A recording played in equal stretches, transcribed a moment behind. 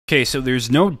Okay, so there's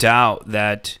no doubt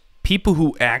that people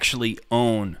who actually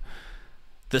own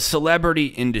the celebrity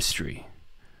industry,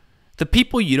 the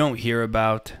people you don't hear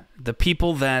about, the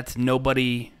people that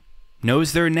nobody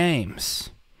knows their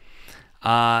names,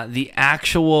 the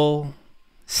actual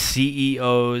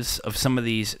CEOs of some of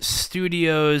these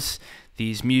studios,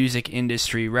 these music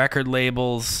industry record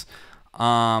labels,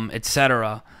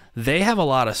 etc., they have a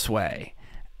lot of sway,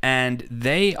 and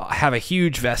they have a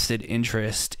huge vested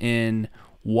interest in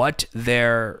what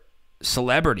their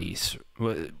celebrities,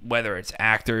 whether it's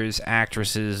actors,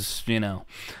 actresses,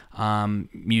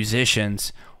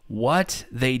 musicians, what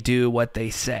they do, what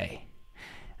they say.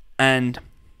 And,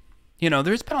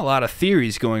 there's been a lot of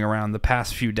theories going around the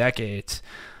past few decades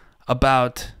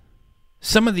about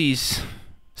some of these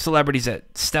celebrities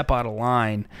that step out of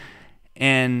line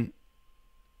and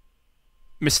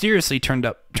mysteriously turn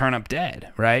up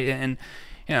dead, right? And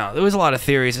there was a lot of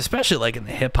theories, especially like in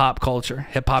the hip hop culture,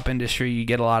 hip hop industry. You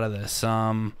get a lot of this.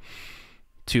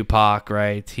 Tupac,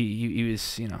 right? He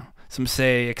was, some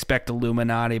say expect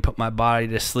Illuminati, put my body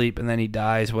to sleep, and then he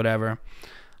dies, whatever.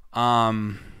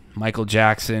 Michael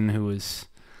Jackson, who was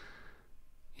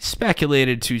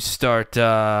speculated to start,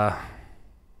 coming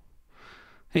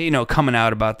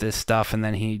out about this stuff, and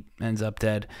then he ends up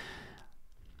dead.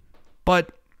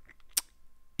 But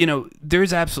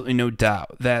there's absolutely no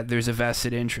doubt that there's a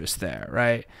vested interest there,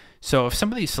 right? So if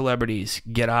some of these celebrities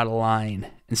get out of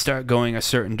line and start going a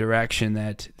certain direction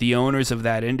that the owners of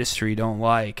that industry don't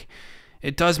like,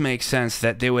 it does make sense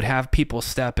that they would have people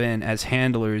step in as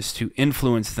handlers to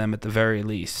influence them at the very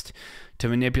least, to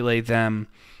manipulate them,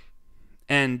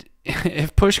 and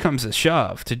if push comes to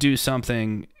shove, to do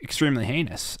something extremely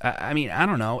heinous. I mean, I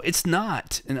don't know. It's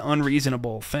not an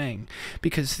unreasonable thing,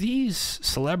 because these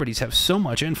celebrities have so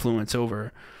much influence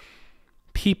over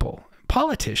people.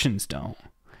 Politicians don't.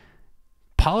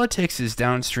 Politics is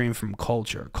downstream from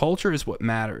culture. Culture is what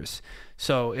matters.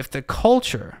 So if the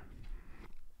culture...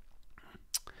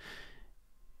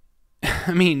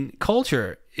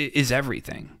 culture is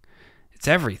everything. It's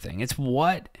everything.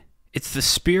 It's the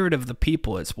spirit of the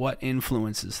people. It's what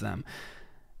influences them.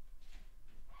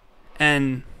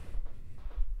 And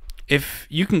if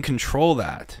you can control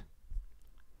that,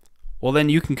 well, then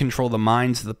you can control the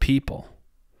minds of the people.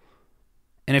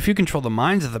 And if you control the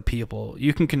minds of the people,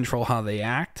 you can control how they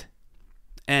act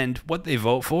and what they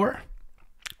vote for,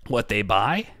 what they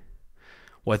buy,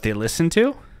 what they listen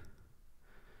to.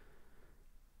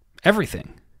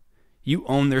 Everything. You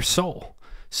own their soul.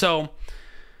 So,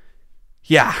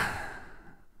 yeah,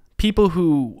 people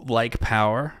who like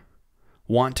power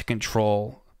want to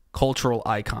control cultural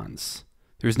icons.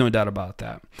 There's no doubt about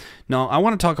that. Now, I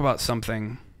want to talk about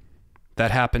something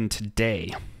that happened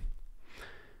today.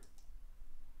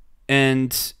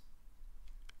 And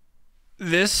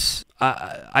this,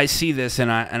 I see this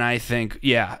and I think,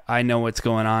 yeah, I know what's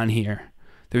going on here.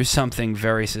 There's something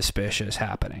very suspicious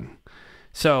happening.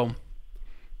 So,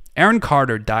 Aaron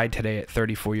Carter died today at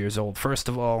 34 years old. First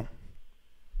of all,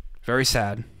 very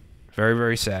sad. Very,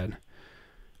 very sad.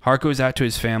 Heart goes out to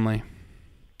his family.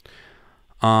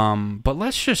 But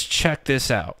let's just check this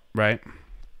out, right?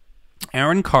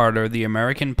 Aaron Carter, the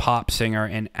American pop singer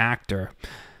and actor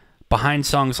behind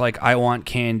songs like I Want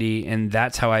Candy and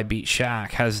That's How I Beat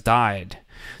Shaq, has died.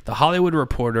 The Hollywood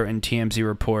Reporter and TMZ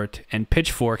report and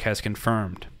Pitchfork has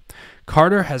confirmed.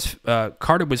 Carter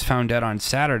was found dead on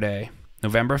Saturday,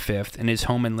 November 5th, in his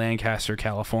home in Lancaster,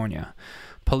 California.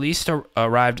 Police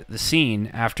arrived at the scene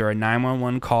after a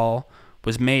 911 call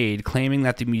was made claiming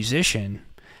that the musician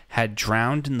had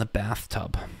drowned in the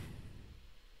bathtub.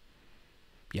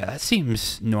 Yeah, that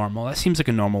seems normal. That seems like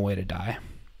a normal way to die.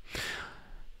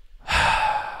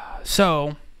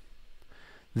 So,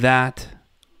 that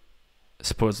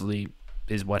supposedly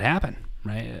is what happened,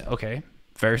 right? Okay.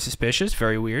 Very suspicious,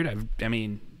 very weird. I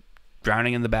mean,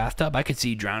 drowning in the bathtub. I could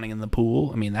see drowning in the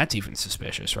pool. I mean, that's even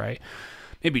suspicious, right?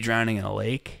 Maybe drowning in a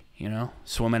lake,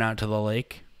 swimming out to the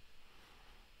lake.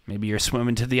 Maybe you're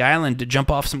swimming to the island to jump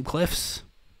off some cliffs.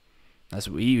 That's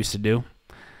what we used to do.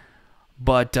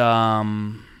 But,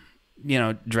 drowning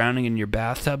in your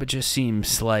bathtub, it just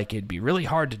seems like it'd be really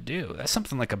hard to do. That's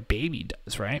something like a baby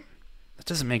does, right? That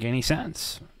doesn't make any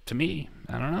sense to me.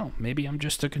 I don't know. Maybe I'm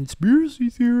just a conspiracy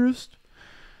theorist.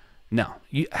 No,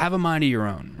 you have a mind of your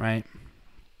own, right?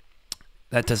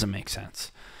 That doesn't make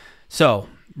sense. So,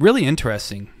 really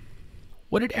interesting.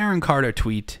 What did Aaron Carter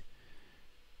tweet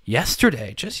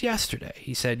yesterday? Just yesterday.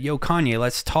 He said, "Yo, Kanye,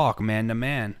 let's talk man to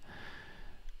man."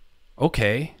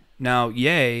 Okay. Now,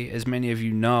 Ye, as many of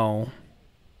you know,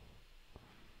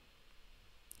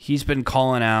 he's been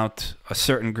calling out a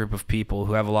certain group of people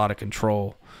who have a lot of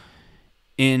control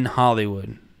in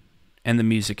Hollywood and the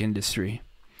music industry.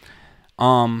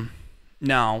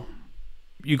 Now,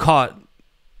 you caught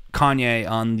Kanye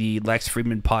on the Lex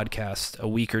Fridman podcast a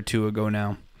week or two ago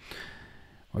now,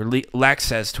 where Lex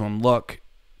says to him, look,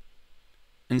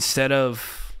 instead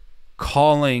of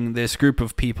calling this group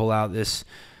of people out, this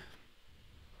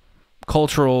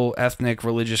cultural, ethnic,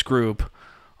 religious group,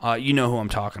 you know who I'm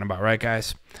talking about, right,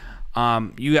 guys?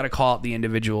 You got to call out the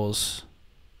individuals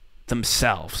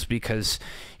themselves, because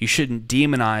you shouldn't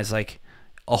demonize like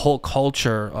a whole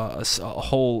culture, a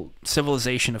whole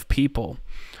civilization of people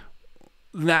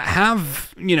that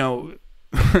have, you know,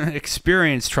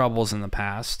 experienced troubles in the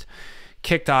past,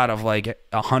 kicked out of like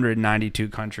 192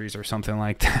 countries or something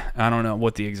like that. I don't know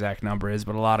what the exact number is,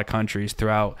 but a lot of countries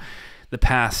throughout the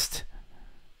past,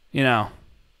 you know,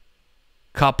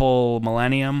 couple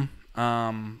millennium,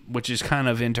 which is kind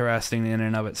of interesting in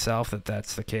and of itself that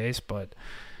that's the case, but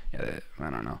I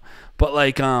don't know. But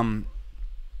like,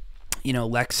 you know,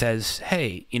 Lex says,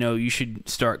 hey, you know, you should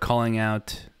start calling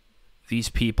out these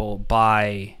people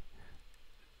by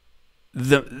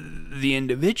the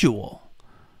individual.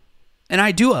 And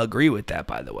I do agree with that,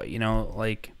 by the way. You know,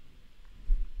 like,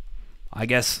 I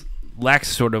guess Lex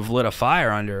sort of lit a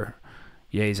fire under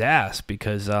Ye's ass,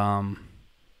 because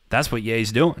that's what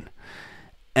Ye's doing.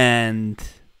 And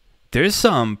there's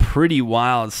some pretty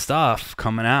wild stuff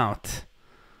coming out.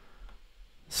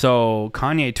 So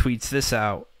Kanye tweets this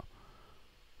out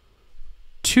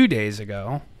 2 days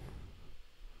ago,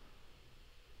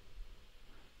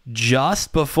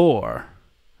 just before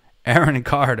Aaron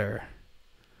Carter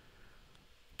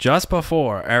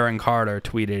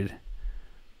tweeted,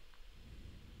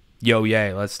 yo,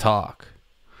 Ye, let's talk.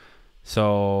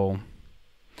 So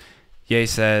Ye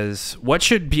says, what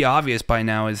should be obvious by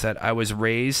now is that I was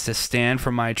raised to stand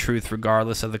for my truth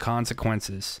regardless of the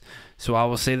consequences. So I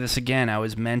will say this again. I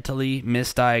was mentally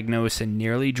misdiagnosed and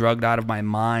nearly drugged out of my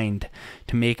mind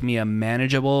to make me a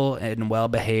manageable and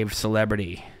well-behaved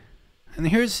celebrity. And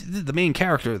here's the main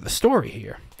character of the story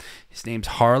here. His name's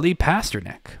Harley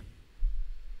Pasternak.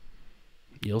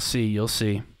 You'll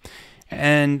see.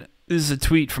 And this is a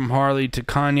tweet from Harley to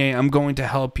Kanye. I'm going to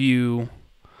help you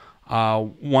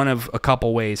one of a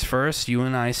couple ways. First, you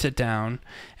and I sit down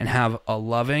and have a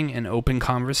loving and open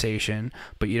conversation,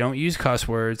 but you don't use cuss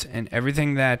words, and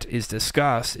everything that is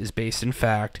discussed is based in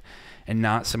fact and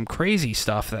not some crazy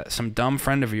stuff that some dumb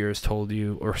friend of yours told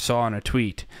you or saw in a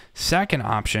tweet. Second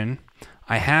option,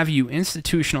 I have you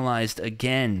institutionalized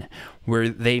again, where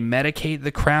they medicate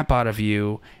the crap out of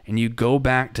you and you go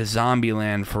back to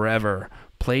Zombieland forever.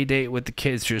 Play date with the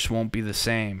kids just won't be the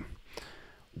same.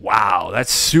 Wow,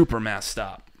 that's super messed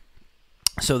up.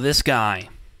 So this guy,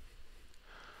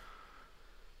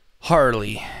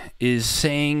 Harley, is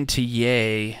saying to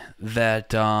Ye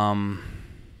that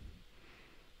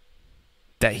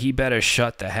that he better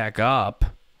shut the heck up.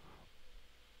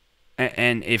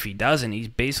 And if he doesn't, he's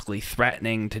basically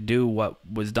threatening to do what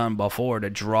was done before, to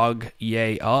drug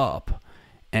Ye up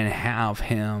and have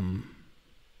him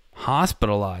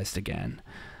hospitalized again.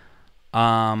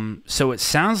 So it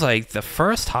sounds like the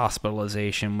first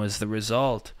hospitalization was the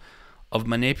result of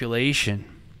manipulation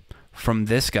from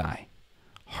this guy,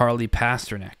 Harley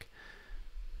Pasternak.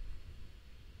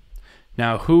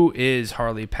 Now, who is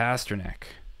Harley Pasternak?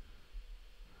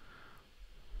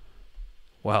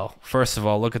 Well, first of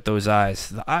all, look at those eyes.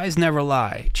 The eyes never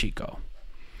lie, Chico.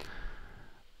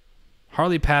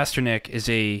 Harley Pasternak is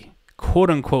a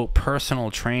quote-unquote personal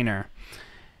trainer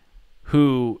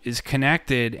who is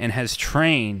connected and has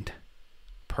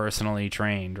personally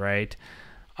trained, right?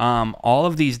 All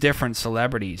of these different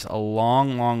celebrities, a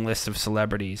long list of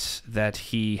celebrities that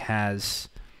he has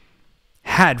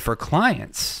had for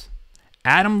clients.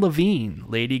 Adam Levine,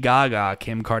 Lady Gaga,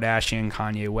 Kim Kardashian,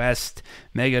 Kanye West,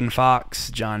 Megan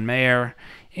Fox, John Mayer,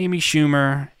 Amy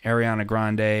Schumer, Ariana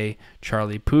Grande,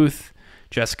 Charlie Puth,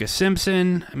 Jessica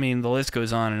Simpson. I mean, the list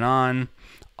goes on and on.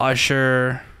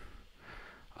 Usher.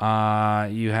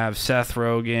 You have Seth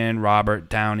Rogen, Robert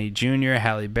Downey Jr.,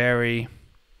 Halle Berry,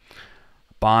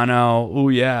 Bono. Oh,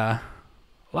 yeah.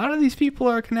 A lot of these people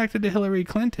are connected to Hillary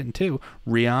Clinton, too.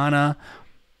 Rihanna,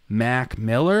 Mac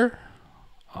Miller.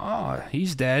 Oh,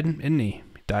 he's dead, isn't he?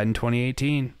 He died in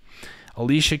 2018.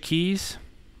 Alicia Keys.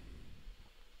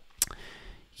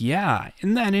 Yeah,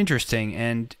 isn't that interesting?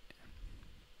 And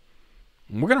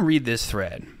we're going to read this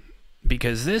thread,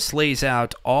 because this lays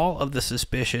out all of the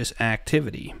suspicious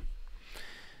activity.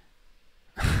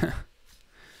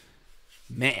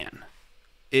 Man,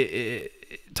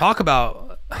 talk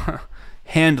about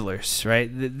handlers,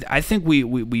 right? I think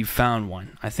we found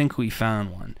one.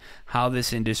 How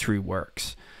this industry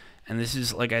works. and this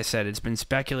is, like I said, it's been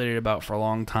speculated about for a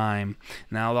long time.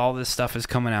 Now all this stuff is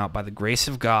coming out by the grace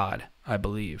of God, I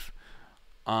believe.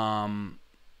 I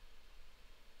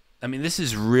mean, this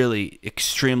is really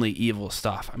extremely evil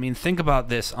stuff. I mean, think about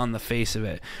this on the face of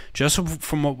it. Just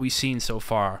from what we've seen so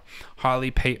far, Harley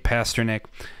Pasternak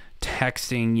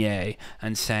texting Ye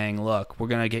and saying, look, we're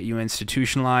going to get you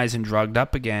institutionalized and drugged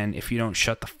up again if you don't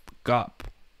shut the fuck up.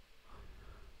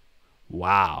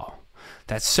 Wow.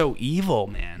 That's so evil,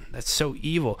 man. That's so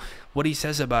evil. What he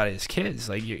says about his kids,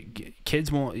 like,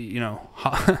 kids won't,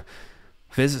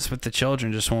 visits with the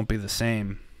children just won't be the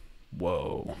same.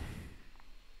 Whoa.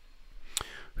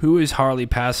 Who is Harley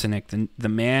Pasternak, the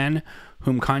man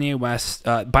whom Kanye West...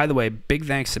 by the way, big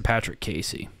thanks to Patrick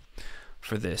Casey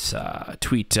for this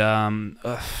tweet. Awesome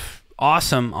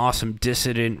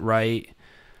dissident right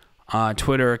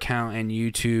Twitter account and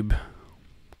YouTube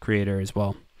creator as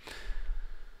well.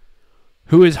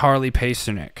 Who is Harley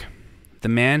Pasternak? The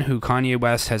man who Kanye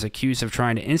West has accused of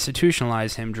trying to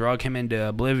institutionalize him, drug him into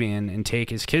oblivion, and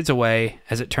take his kids away.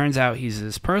 As it turns out, he's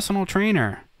his personal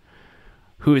trainer,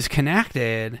 who is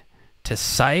connected to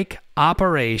psych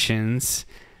operations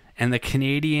and the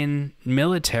Canadian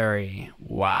military.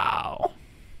 Wow.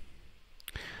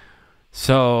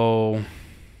 So,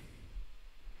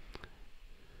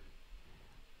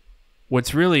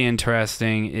 what's really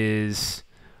interesting is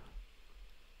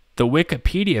the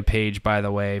Wikipedia page, by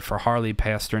the way, for Harley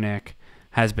Pasternak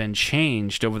has been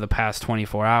changed over the past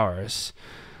 24 hours.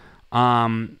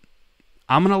 I'm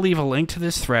going to leave a link to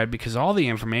this thread because all the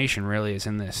information really is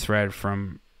in this thread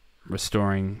from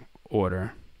Restoring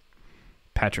Order,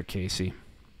 Patrick Casey,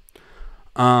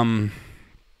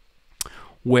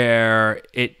 where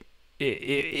it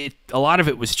a lot of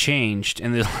it was changed,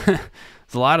 and there's a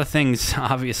lot of things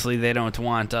obviously they don't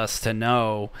want us to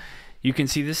know. You can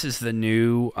see this is the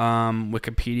new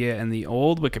Wikipedia, and the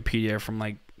old Wikipedia from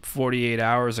like 48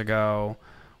 hours ago,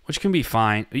 which can be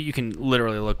fine. You can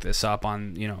literally look this up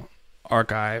on,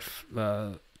 Archive,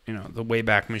 the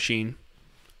Wayback Machine,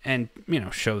 and,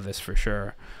 show this for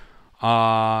sure.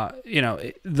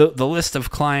 The list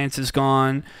of clients is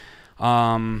gone.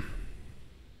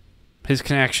 His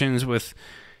connections with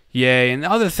Ye and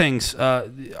other things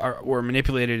were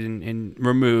manipulated and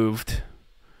removed.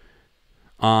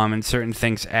 And certain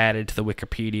things added to the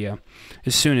Wikipedia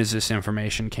as soon as this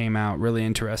information came out. Really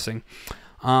interesting.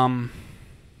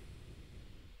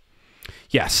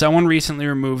 Yeah, someone recently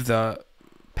removed the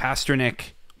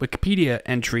Pasternak Wikipedia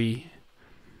entry.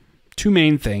 Two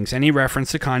main things: any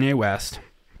reference to Kanye West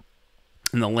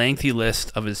and the lengthy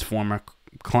list of his former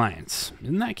clients.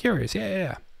 Isn't that curious?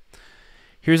 Yeah.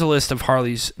 Here's a list of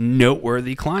Harley's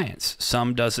noteworthy clients.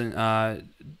 Someone doesn't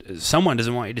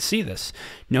want you to see this.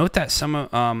 Note that some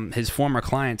of his former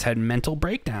clients had mental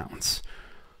breakdowns.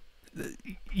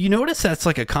 You notice that's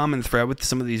like a common thread with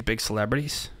some of these big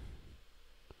celebrities?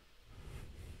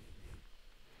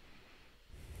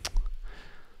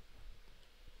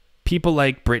 People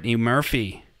like Brittany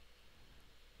Murphy,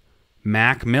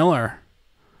 Mac Miller,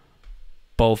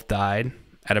 both died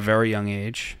at a very young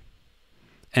age,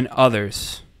 and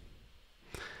others.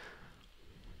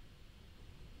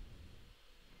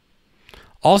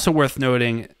 Also worth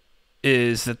noting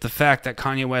is that the fact that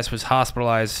Kanye West was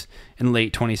hospitalized in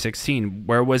late 2016.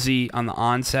 Where was he on the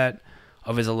onset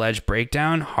of his alleged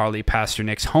breakdown? Harley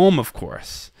Pasternak's home, of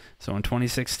course. So in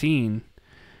 2016,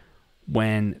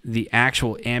 when the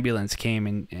actual ambulance came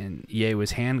and Ye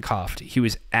was handcuffed, he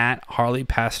was at Harley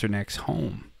Pasternak's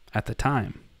home at the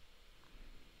time.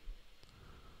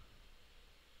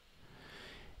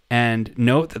 And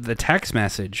note that the text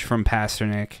message from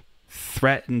Pasternak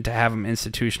threatened to have him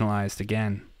institutionalized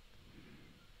again.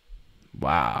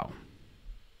 Wow.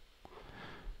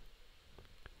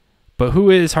 But who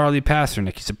is Harley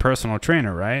Pasternak? He's a personal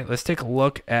trainer, right? Let's take a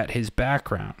look at his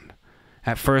background.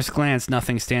 At first glance,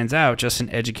 nothing stands out, just an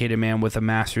educated man with a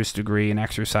master's degree in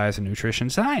exercise and nutrition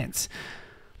science.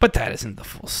 But that isn't the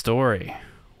full story.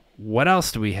 What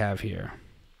else do we have here?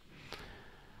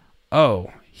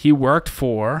 Oh, he worked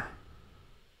for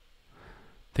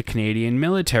the Canadian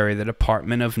military, the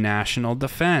Department of National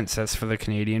Defense. That's for the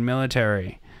Canadian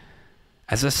military.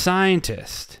 As a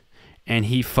scientist. And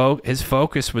his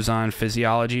focus was on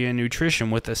physiology and nutrition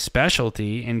with a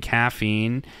specialty in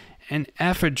caffeine and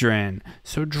ephedrine.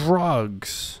 So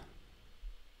drugs.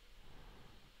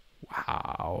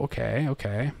 Wow.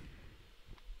 Okay.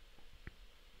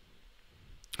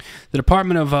 The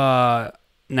Department of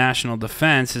National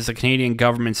Defense is the Canadian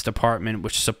government's department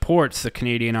which supports the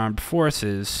Canadian Armed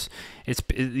Forces. It's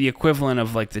the equivalent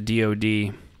of like the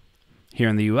DOD here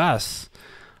in the U.S.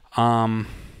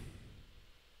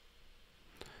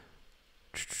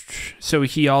 So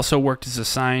he also worked as a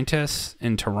scientist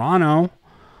in Toronto,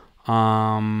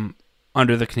 under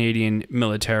the Canadian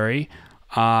military,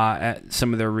 at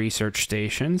some of their research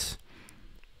stations.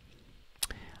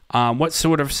 What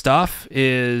sort of stuff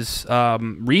is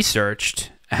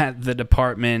researched at the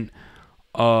Department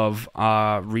of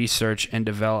Research and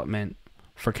Development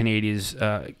for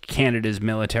Canada's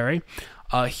military?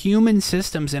 Human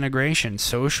systems integration,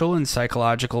 social and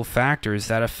psychological factors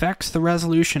that affects the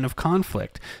resolution of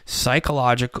conflict,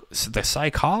 the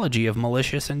psychology of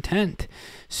malicious intent,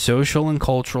 social and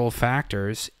cultural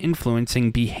factors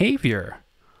influencing behavior.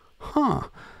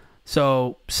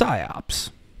 So,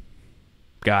 PSYOPs.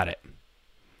 Got it.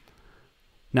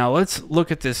 Now let's look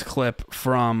at this clip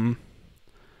from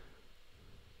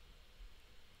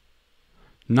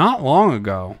not long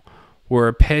ago,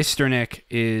 where Pasternak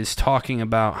is talking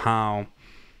about how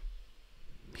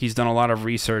he's done a lot of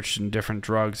research in different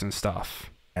drugs and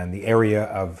stuff. And the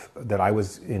area that I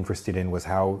was interested in was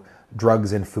how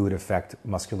drugs and food affect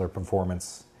muscular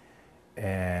performance.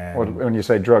 And when you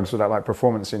say drugs, are that like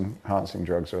performance-enhancing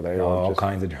drugs? Or are they all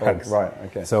kinds of drugs? Oh, right,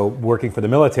 okay. So working for the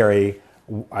military,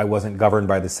 I wasn't governed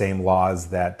by the same laws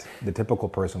that the typical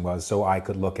person was, so I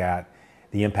could look at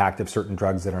the impact of certain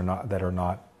drugs that are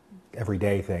not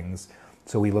everyday things.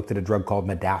 So we looked at a drug called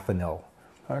modafinil,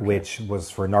 which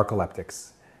was for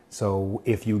narcoleptics. So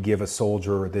if you give a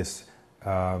soldier this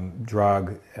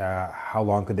drug, how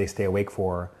long could they stay awake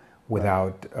for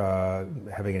without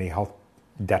having any health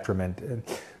detriment?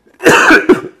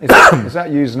 Is that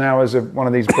used now as one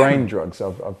of these brain drugs?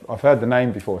 I've heard the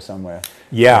name before somewhere.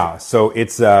 Yeah, so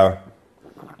it's very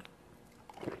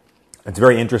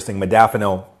interesting.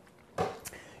 Modafinil,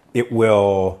 it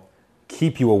will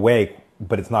keep you awake,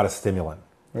 but it's not a stimulant.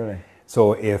 Really?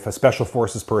 So if a special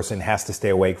forces person has to stay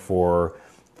awake for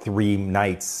 3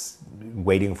 nights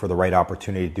waiting for the right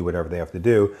opportunity to do whatever they have to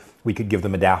do, we could give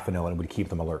them modafinil and it would keep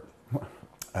them alert.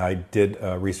 I did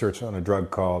research on a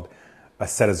drug called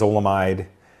acetazolamide,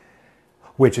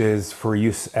 which is for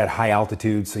use at high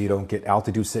altitude so you don't get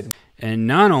altitude sickness. And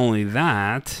not only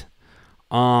that,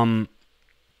 the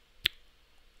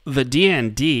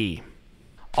DND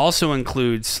also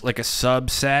includes like a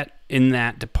subset in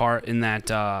that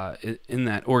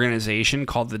organization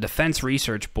called the Defense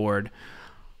Research Board,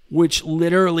 which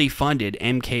literally funded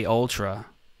MK Ultra,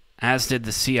 as did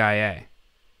the CIA.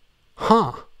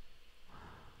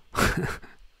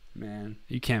 Man,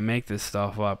 you can't make this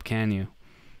stuff up, can you?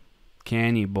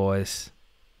 Can you, boys?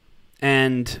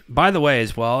 And by the way,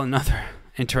 as well, another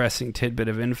interesting tidbit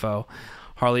of info: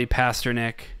 Harley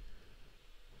Pasternak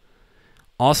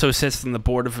also sits on the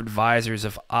board of advisors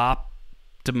of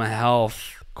Optima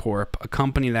Health Corp, a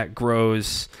company that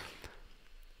grows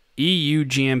EU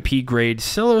GMP grade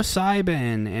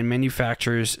psilocybin and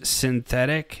manufactures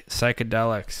synthetic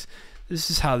psychedelics. This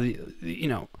is how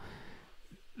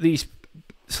these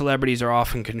celebrities are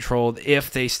often controlled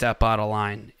if they step out of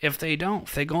line. If they don't,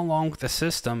 if they go along with the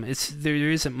system, there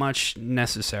isn't much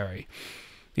necessary.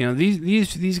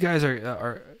 These guys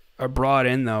are brought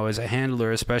in though as a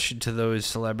handler, especially to those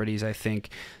celebrities, I think,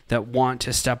 that want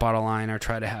to step out of line or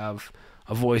try to have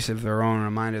a voice of their own,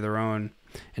 a mind of their own,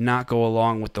 and not go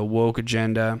along with the woke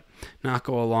agenda, not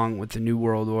go along with the New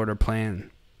World Order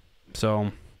plan.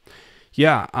 So,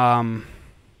 yeah,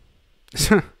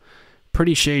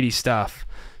 pretty shady stuff.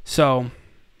 So,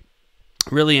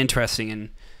 really interesting. And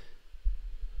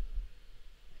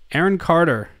Aaron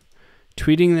Carter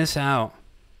tweeting this out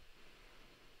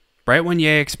right when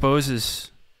Ye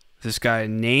exposes this guy,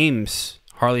 names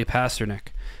Harley Pasternak,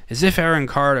 as if Aaron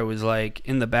Carter was like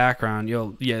in the background.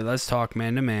 Let's talk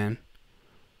man to man.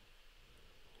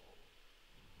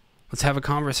 Let's have a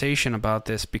conversation about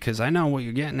this, because I know what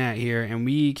you're getting at here, and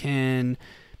we can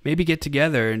maybe get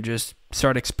together and just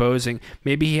start exposing.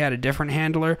 Maybe he had a different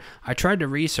handler. I tried to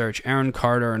research Aaron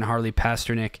Carter and Harley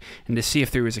Pasternak and to see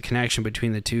if there was a connection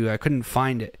between the two. I couldn't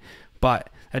find it. But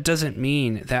that doesn't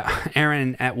mean that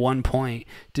Aaron at one point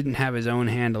didn't have his own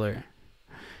handler,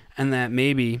 and that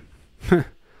maybe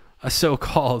a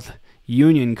so-called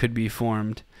union could be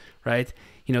formed, right?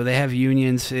 They have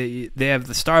unions. They have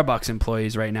the Starbucks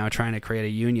employees right now trying to create a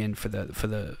union for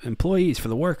the employees, for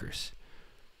the workers.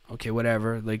 Okay,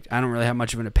 whatever. Like, I don't really have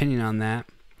much of an opinion on that.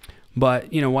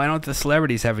 But, why don't the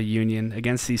celebrities have a union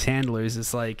against these handlers?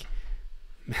 It's like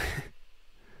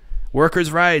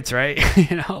workers' rights, right?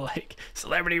 Like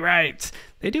celebrity rights.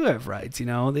 They do have rights,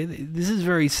 This is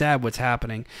very sad what's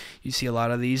happening. You see a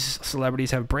lot of these celebrities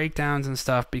have breakdowns and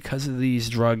stuff because of these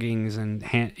druggings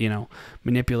and,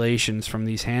 manipulations from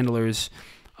these handlers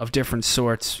of different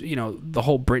sorts. The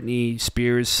whole Britney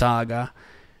Spears saga.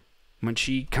 when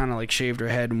she kind of like shaved her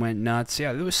head and went nuts.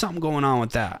 Yeah, there was something going on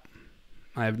with that.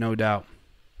 I have no doubt.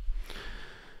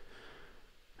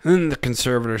 And then the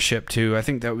conservatorship too. I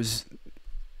think that was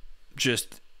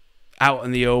just out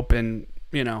in the open,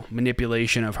 you know,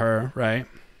 manipulation of her, right?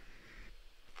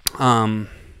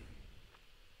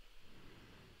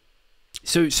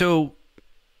 So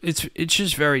it's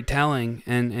just very telling,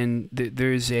 and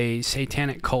there's a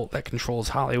satanic cult that controls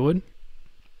Hollywood,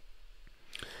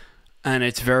 and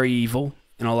it's very evil.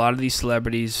 And a lot of these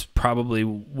celebrities probably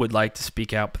would like to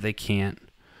speak out, but they can't.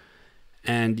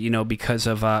 And you know, because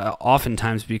of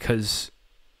oftentimes because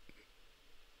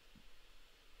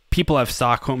people have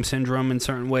Stockholm syndrome in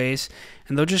certain ways,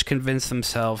 and they'll just convince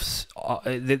themselves.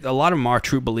 A lot of them are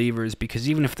true believers, because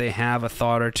even if they have a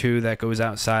thought or two that goes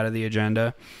outside of the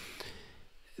agenda,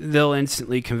 they'll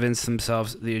instantly convince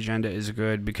themselves the agenda is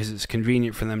good because it's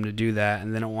convenient for them to do that,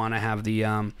 and they don't want to have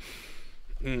the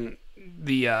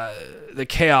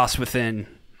chaos within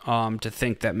to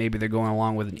think that maybe they're going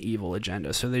along with an evil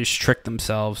agenda. So they just trick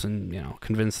themselves and, you know,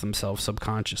 convince themselves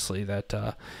subconsciously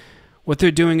that what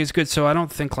they're doing is good. So I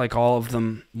don't think like all of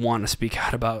them want to speak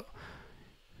out about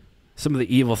some of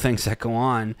the evil things that go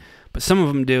on, but some of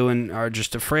them do and are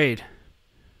just afraid.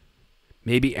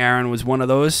 Maybe Aaron was one of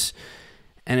those.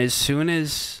 And as soon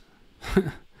as,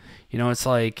 you know, it's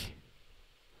like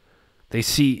they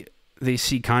see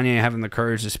Kanye having the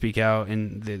courage to speak out,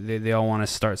 and they all want to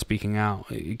start speaking out.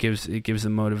 It gives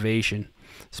them motivation,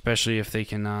 especially if they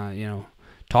can, you know,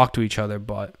 talk to each other.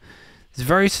 But it's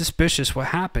very suspicious what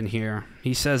happened here.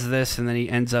 He says this, and then he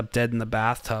ends up dead in the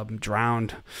bathtub,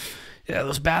 drowned. Yeah,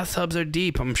 those bathtubs are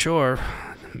deep, I'm sure.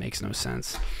 It makes no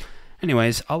sense.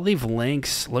 Anyways, I'll leave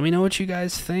links. Let me know what you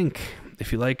guys think.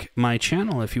 If you like my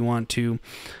channel, if you want to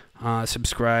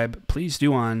subscribe, please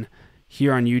do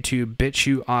here on YouTube,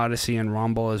 BitChute, Odyssey, and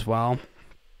Rumble as well.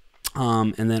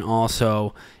 And then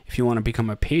also, if you want to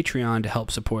become a Patreon to help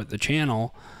support the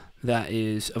channel, that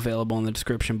is available in the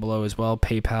description below as well.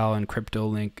 PayPal and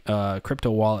crypto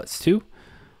wallets too.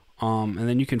 And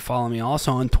then you can follow me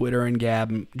also on Twitter and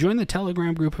Gab. Join the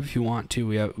Telegram group if you want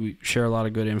to. We share a lot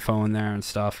of good info in there and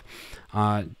stuff.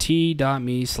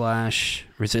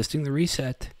 T.me/resisting the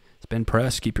reset. It's been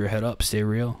Press. Keep your head up, stay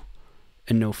real,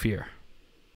 and no fear.